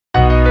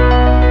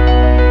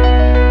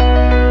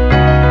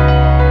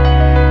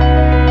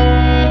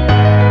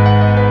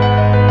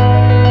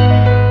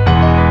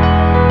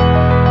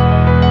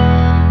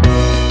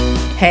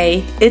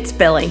it's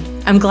Billy.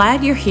 I'm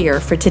glad you're here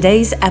for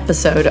today's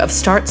episode of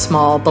Start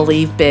Small,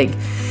 Believe Big.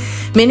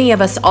 Many of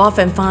us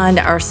often find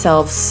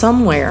ourselves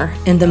somewhere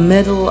in the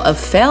middle of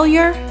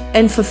failure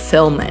and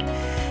fulfillment,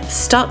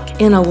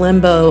 stuck in a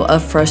limbo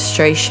of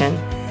frustration.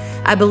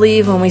 I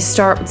believe when we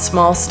start with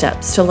small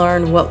steps to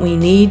learn what we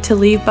need to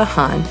leave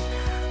behind,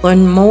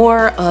 learn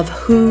more of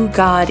who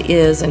God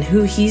is and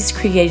who He's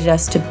created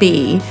us to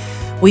be,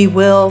 we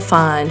will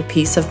find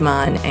peace of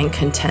mind and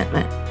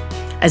contentment.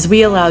 As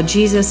we allow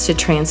Jesus to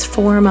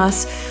transform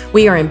us,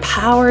 we are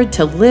empowered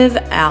to live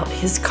out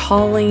His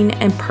calling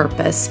and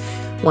purpose,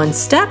 one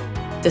step,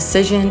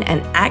 decision,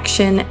 and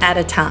action at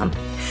a time.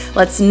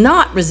 Let's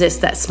not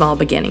resist that small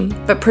beginning,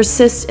 but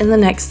persist in the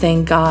next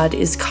thing God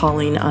is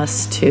calling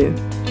us to.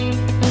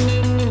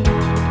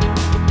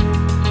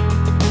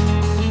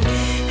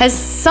 Has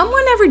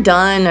someone ever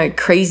done a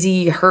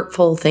crazy,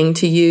 hurtful thing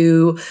to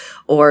you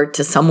or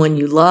to someone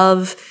you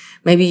love?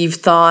 Maybe you've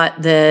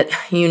thought that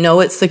you know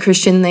it's the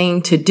Christian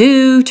thing to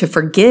do, to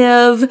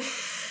forgive,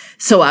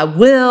 so I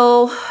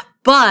will,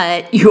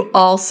 but you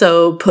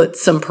also put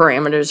some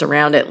parameters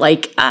around it,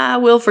 like I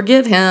will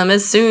forgive him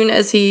as soon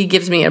as he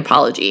gives me an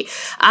apology.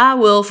 I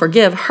will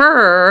forgive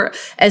her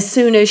as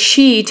soon as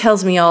she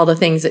tells me all the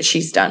things that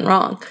she's done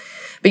wrong.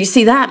 But you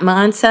see, that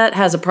mindset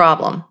has a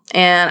problem.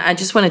 And I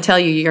just want to tell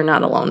you, you're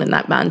not alone in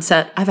that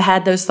mindset. I've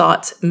had those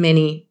thoughts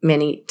many,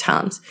 many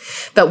times.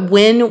 But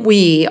when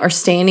we are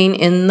standing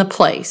in the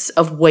place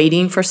of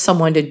waiting for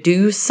someone to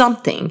do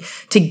something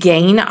to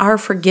gain our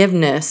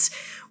forgiveness,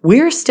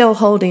 we're still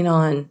holding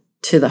on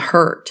to the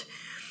hurt.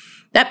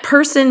 That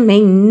person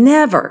may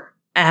never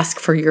ask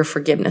for your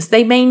forgiveness.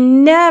 They may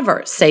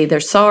never say they're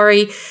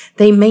sorry.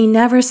 They may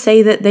never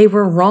say that they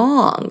were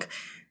wrong.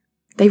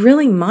 They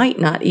really might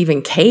not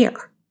even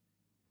care,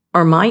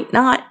 or might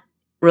not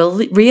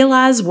really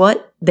realize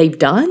what they've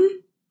done,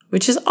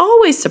 which is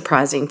always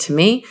surprising to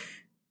me,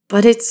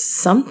 but it's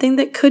something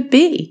that could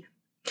be.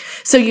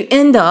 So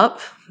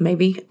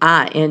maybe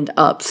I end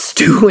up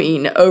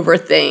stewing over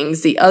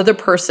things the other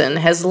person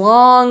has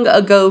long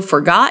ago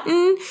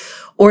forgotten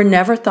or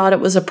never thought it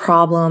was a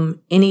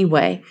problem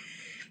anyway.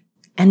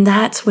 And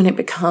that's when it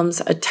becomes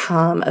a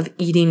time of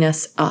eating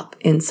us up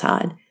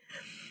inside.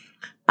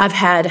 I've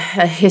had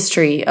a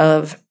history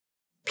of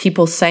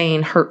people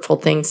saying hurtful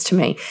things to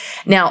me.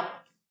 Now,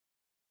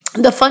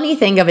 the funny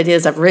thing of it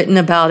is I've written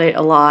about it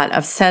a lot.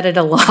 I've said it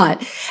a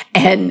lot.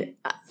 And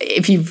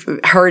if you've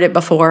heard it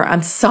before,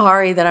 I'm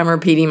sorry that I'm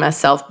repeating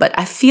myself, but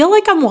I feel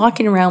like I'm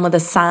walking around with a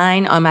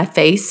sign on my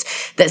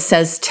face that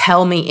says,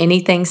 tell me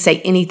anything, say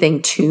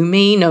anything to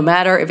me, no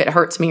matter if it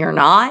hurts me or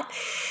not.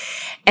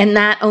 And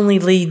that only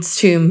leads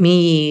to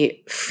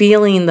me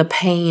feeling the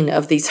pain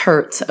of these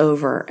hurts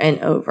over and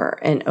over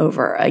and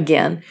over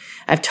again.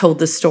 I've told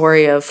the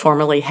story of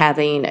formerly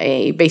having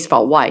a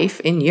baseball wife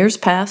in years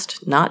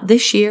past, not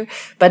this year,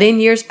 but in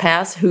years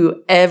past,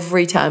 who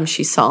every time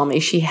she saw me,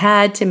 she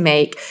had to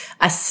make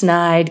a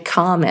snide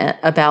comment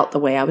about the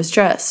way I was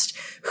dressed,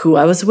 who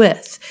I was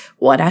with,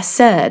 what I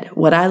said,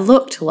 what I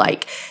looked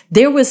like.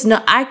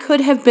 I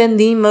could have been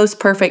the most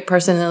perfect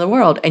person in the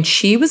world, and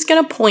she was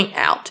going to point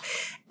out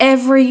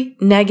every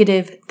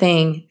negative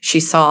thing she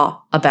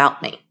saw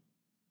about me.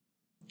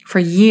 For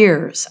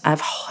years,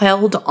 I've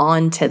held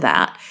on to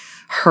that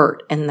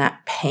hurt and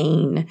that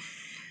pain.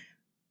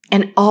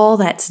 And all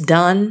that's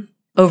done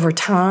over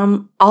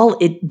time, all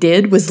it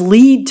did was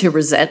lead to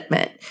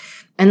resentment.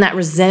 And that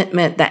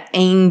resentment, that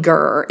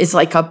anger is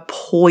like a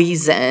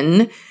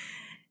poison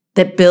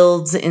that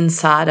builds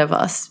inside of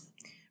us.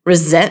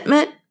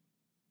 Resentment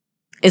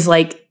is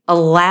like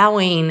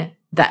allowing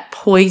that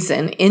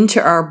poison into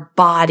our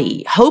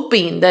body,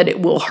 hoping that it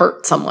will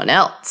hurt someone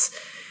else.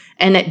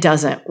 And it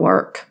doesn't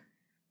work.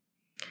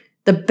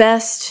 The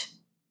best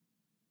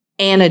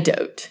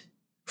antidote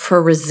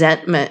for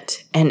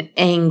resentment and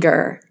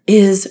anger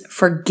is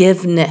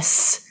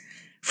forgiveness,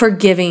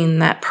 forgiving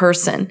that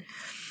person.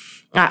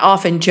 I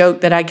often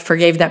joke that I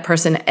forgave that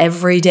person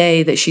every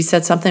day that she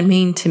said something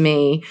mean to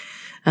me.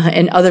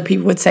 And other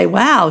people would say,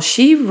 wow,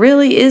 she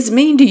really is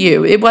mean to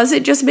you. It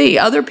wasn't just me.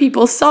 Other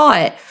people saw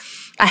it.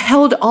 I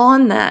held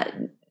on that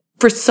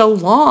for so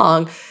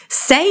long,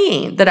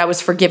 saying that I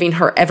was forgiving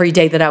her every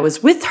day that I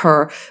was with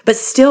her, but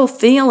still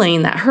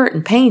feeling that hurt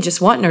and pain,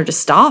 just wanting her to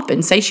stop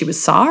and say she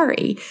was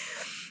sorry.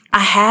 I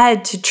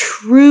had to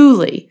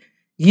truly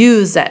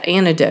use that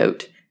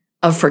antidote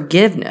of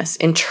forgiveness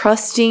and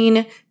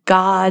trusting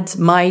God's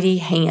mighty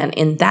hand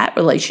in that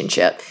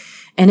relationship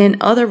and in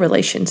other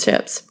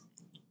relationships.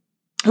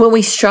 When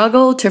we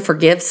struggle to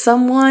forgive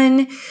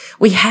someone,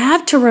 we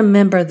have to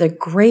remember the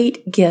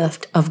great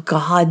gift of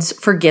God's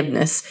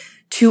forgiveness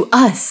to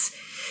us,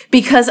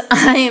 because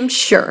I am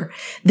sure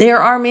there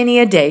are many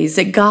a days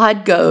that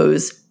God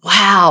goes,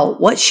 wow,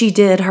 what she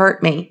did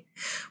hurt me.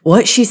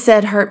 What she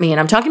said hurt me. And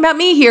I'm talking about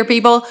me here,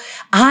 people.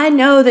 I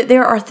know that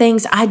there are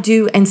things I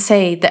do and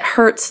say that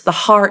hurts the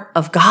heart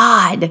of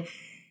God,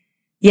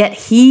 yet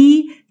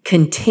He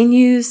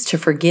continues to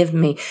forgive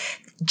me.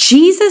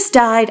 Jesus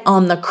died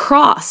on the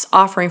cross,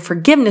 offering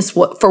forgiveness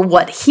for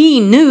what he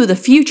knew the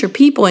future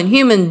people and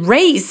human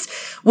race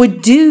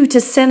would do to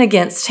sin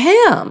against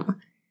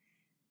him.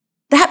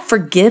 That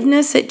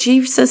forgiveness that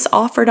Jesus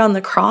offered on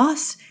the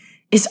cross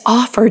is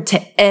offered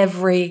to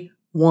every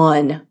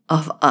one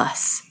of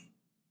us.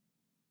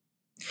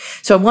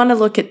 So I want to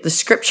look at the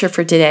scripture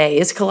for today.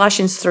 It's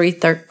Colossians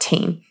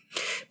 3:13.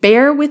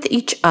 Bear with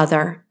each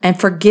other and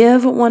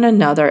forgive one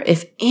another.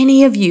 If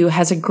any of you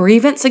has a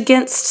grievance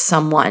against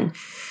someone,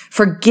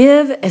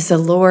 forgive as the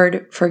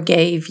Lord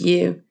forgave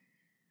you.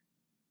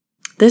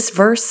 This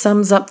verse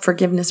sums up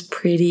forgiveness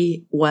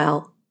pretty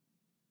well.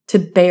 To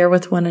bear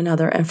with one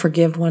another and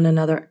forgive one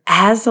another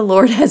as the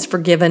Lord has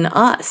forgiven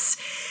us.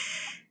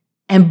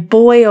 And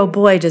boy, oh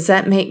boy, does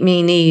that make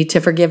me need to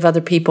forgive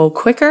other people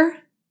quicker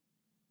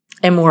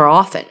and more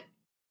often.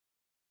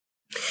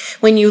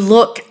 When you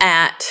look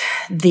at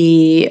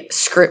the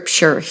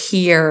scripture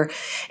here,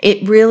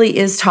 it really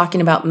is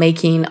talking about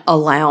making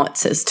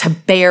allowances, to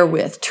bear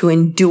with, to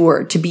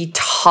endure, to be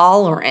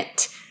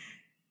tolerant.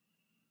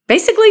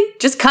 Basically,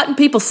 just cutting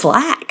people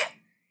slack.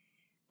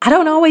 I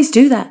don't always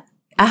do that.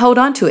 I hold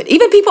on to it.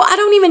 Even people I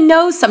don't even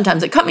know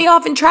sometimes that cut me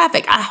off in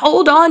traffic, I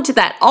hold on to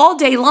that all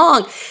day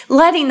long,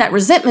 letting that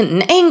resentment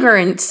and anger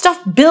and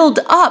stuff build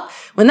up.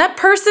 When that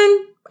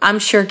person, I'm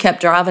sure,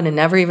 kept driving and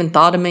never even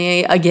thought of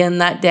me again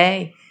that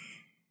day.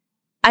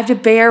 I have to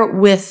bear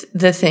with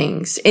the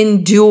things,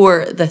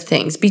 endure the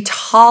things, be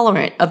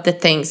tolerant of the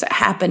things that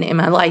happen in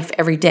my life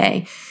every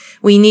day.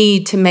 We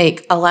need to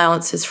make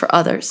allowances for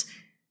others.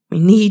 We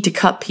need to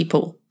cut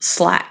people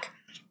slack.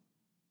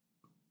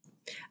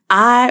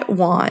 I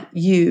want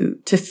you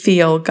to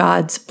feel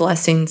God's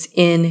blessings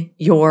in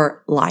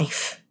your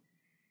life.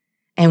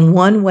 And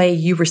one way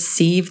you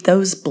receive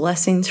those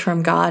blessings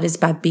from God is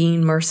by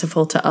being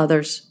merciful to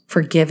others,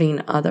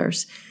 forgiving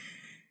others.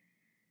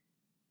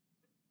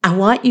 I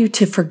want you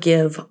to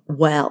forgive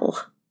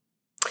well.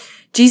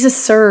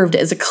 Jesus served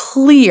as a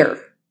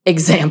clear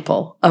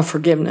example of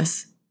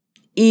forgiveness,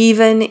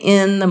 even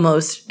in the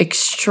most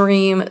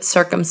extreme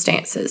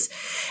circumstances.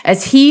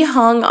 As he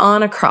hung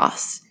on a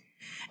cross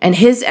and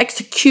his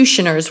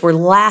executioners were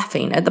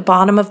laughing at the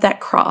bottom of that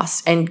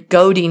cross and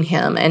goading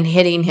him and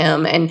hitting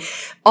him and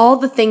all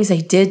the things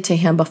they did to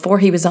him before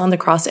he was on the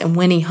cross and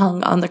when he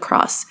hung on the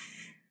cross.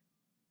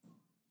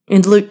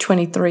 In Luke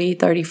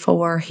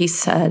 23:34, he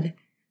said,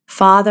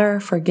 "Father,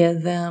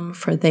 forgive them,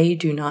 for they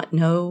do not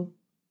know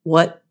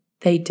what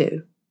they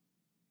do."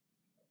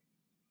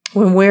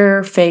 When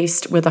we're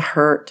faced with a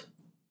hurt,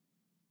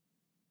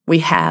 we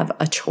have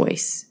a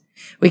choice.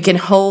 We can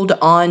hold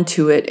on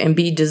to it and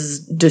be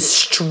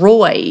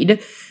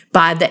destroyed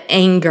by the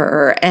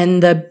anger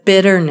and the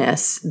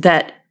bitterness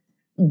that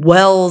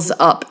wells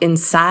up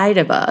inside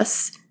of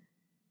us.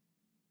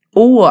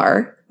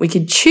 Or we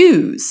could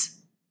choose.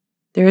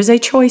 There is a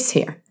choice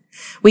here.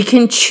 We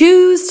can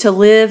choose to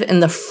live in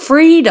the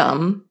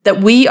freedom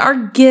that we are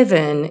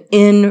given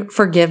in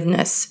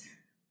forgiveness.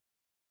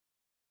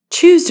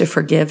 Choose to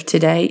forgive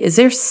today. Is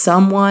there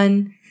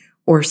someone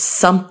or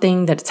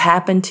something that's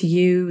happened to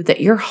you that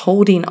you're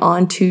holding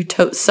on to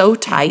so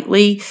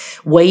tightly,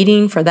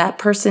 waiting for that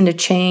person to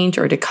change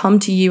or to come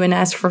to you and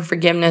ask for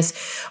forgiveness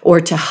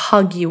or to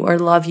hug you or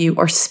love you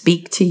or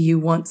speak to you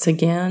once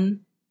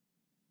again?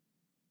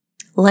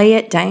 Lay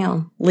it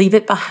down. Leave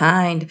it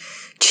behind.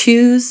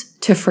 Choose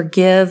to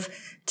forgive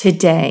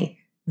today.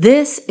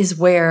 This is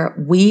where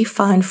we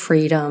find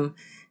freedom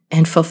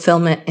and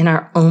fulfillment in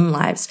our own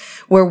lives,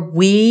 where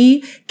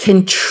we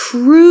can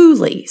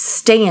truly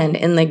stand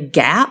in the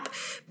gap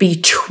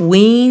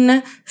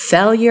between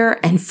failure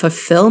and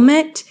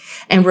fulfillment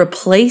and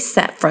replace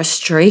that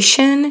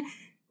frustration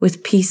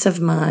with peace of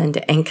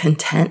mind and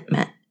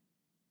contentment.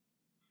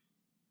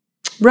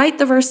 Write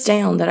the verse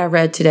down that I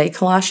read today,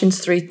 Colossians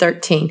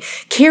 3:13.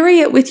 Carry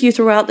it with you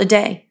throughout the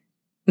day.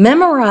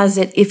 Memorize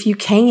it if you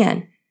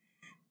can.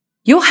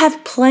 You'll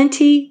have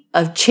plenty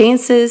of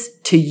chances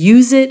to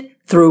use it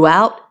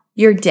throughout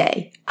your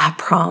day, I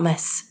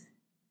promise.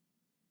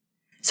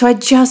 So I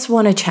just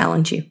want to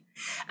challenge you.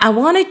 I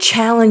want to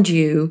challenge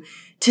you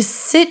to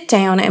sit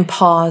down and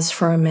pause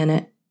for a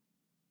minute.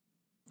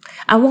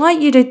 I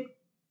want you to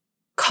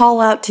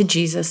call out to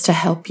Jesus to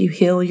help you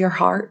heal your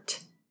heart.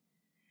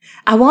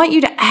 I want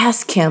you to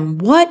ask him,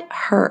 what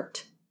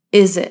hurt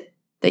is it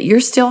that you're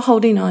still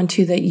holding on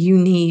to that you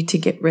need to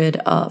get rid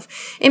of?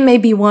 It may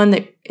be one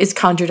that is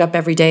conjured up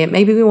every day. It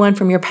may be one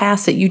from your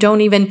past that you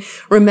don't even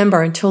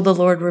remember until the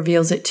Lord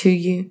reveals it to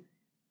you.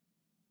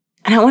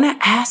 And I want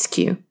to ask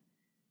you,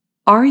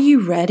 are you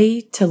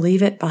ready to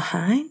leave it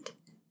behind?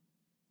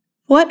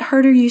 What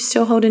hurt are you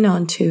still holding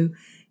on to?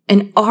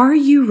 And are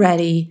you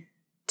ready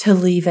to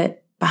leave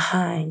it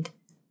behind?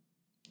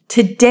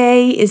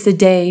 Today is the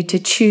day to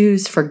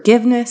choose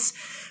forgiveness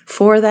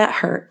for that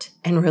hurt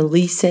and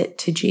release it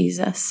to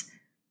Jesus.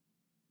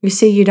 You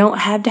see, you don't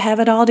have to have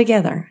it all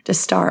together to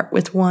start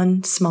with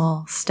one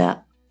small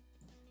step.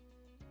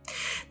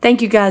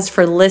 Thank you guys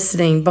for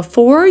listening.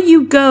 Before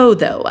you go,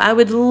 though, I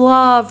would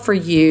love for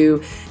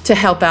you to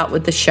help out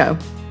with the show.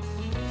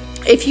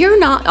 If you're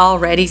not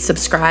already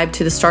subscribed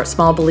to the Start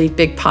Small, Believe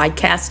Big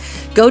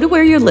podcast, go to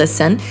where you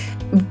listen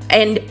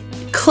and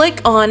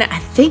click on, I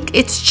think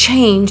it's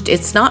changed.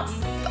 It's not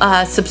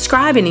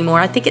subscribe anymore.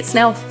 I think it's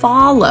now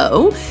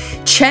follow.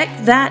 Check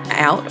that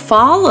out.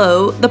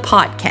 Follow the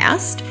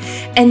podcast.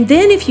 And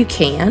then if you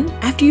can,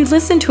 after you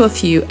listen to a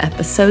few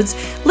episodes,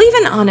 leave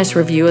an honest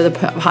review of the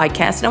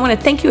podcast. And I want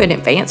to thank you in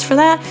advance for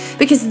that,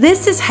 because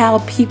this is how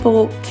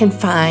people can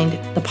find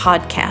the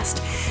podcast.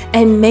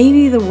 And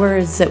maybe the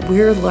words that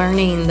we're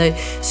learning, the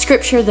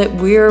scripture that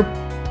we're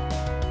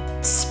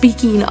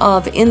speaking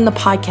of in the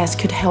podcast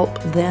could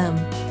help them.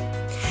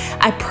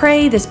 I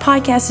pray this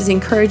podcast has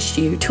encouraged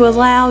you to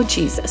allow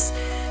Jesus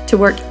to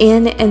work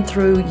in and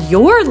through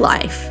your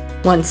life,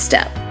 one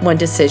step, one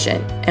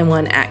decision, and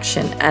one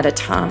action at a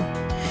time.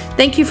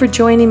 Thank you for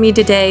joining me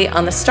today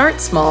on the Start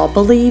Small,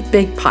 Believe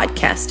Big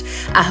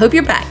podcast. I hope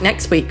you're back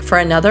next week for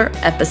another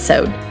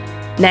episode.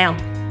 Now,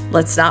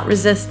 let's not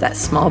resist that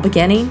small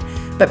beginning,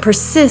 but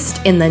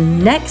persist in the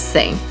next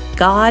thing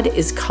God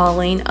is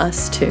calling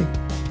us to.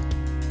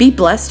 Be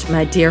blessed,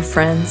 my dear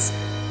friends.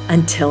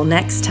 Until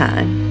next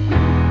time.